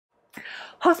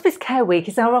Hospice Care Week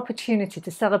is our opportunity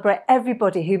to celebrate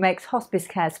everybody who makes hospice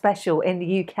care special in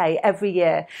the UK every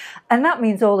year, and that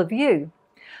means all of you.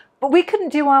 But we couldn't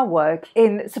do our work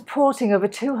in supporting over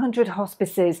 200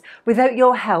 hospices without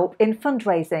your help in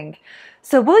fundraising.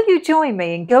 So will you join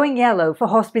me in going yellow for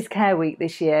Hospice Care Week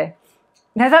this year?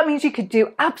 Now that means you could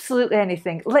do absolutely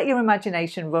anything. Let your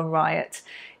imagination run riot.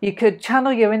 You could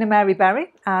channel your inner Mary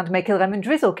Berry and make a lemon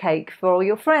drizzle cake for all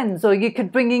your friends, or you could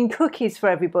bring in cookies for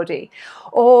everybody,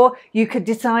 or you could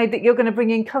decide that you're going to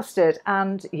bring in custard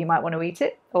and you might want to eat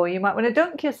it, or you might want to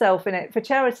dunk yourself in it for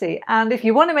charity. And if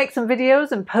you want to make some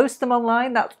videos and post them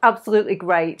online, that's absolutely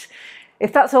great.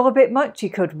 If that's all a bit much,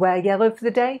 you could wear yellow for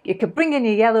the day. You could bring in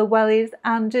your yellow wellies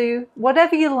and do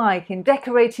whatever you like in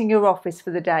decorating your office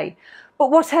for the day. But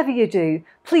whatever you do,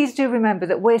 please do remember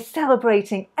that we're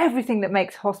celebrating everything that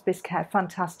makes hospice care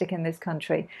fantastic in this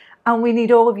country. And we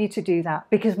need all of you to do that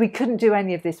because we couldn't do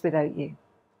any of this without you.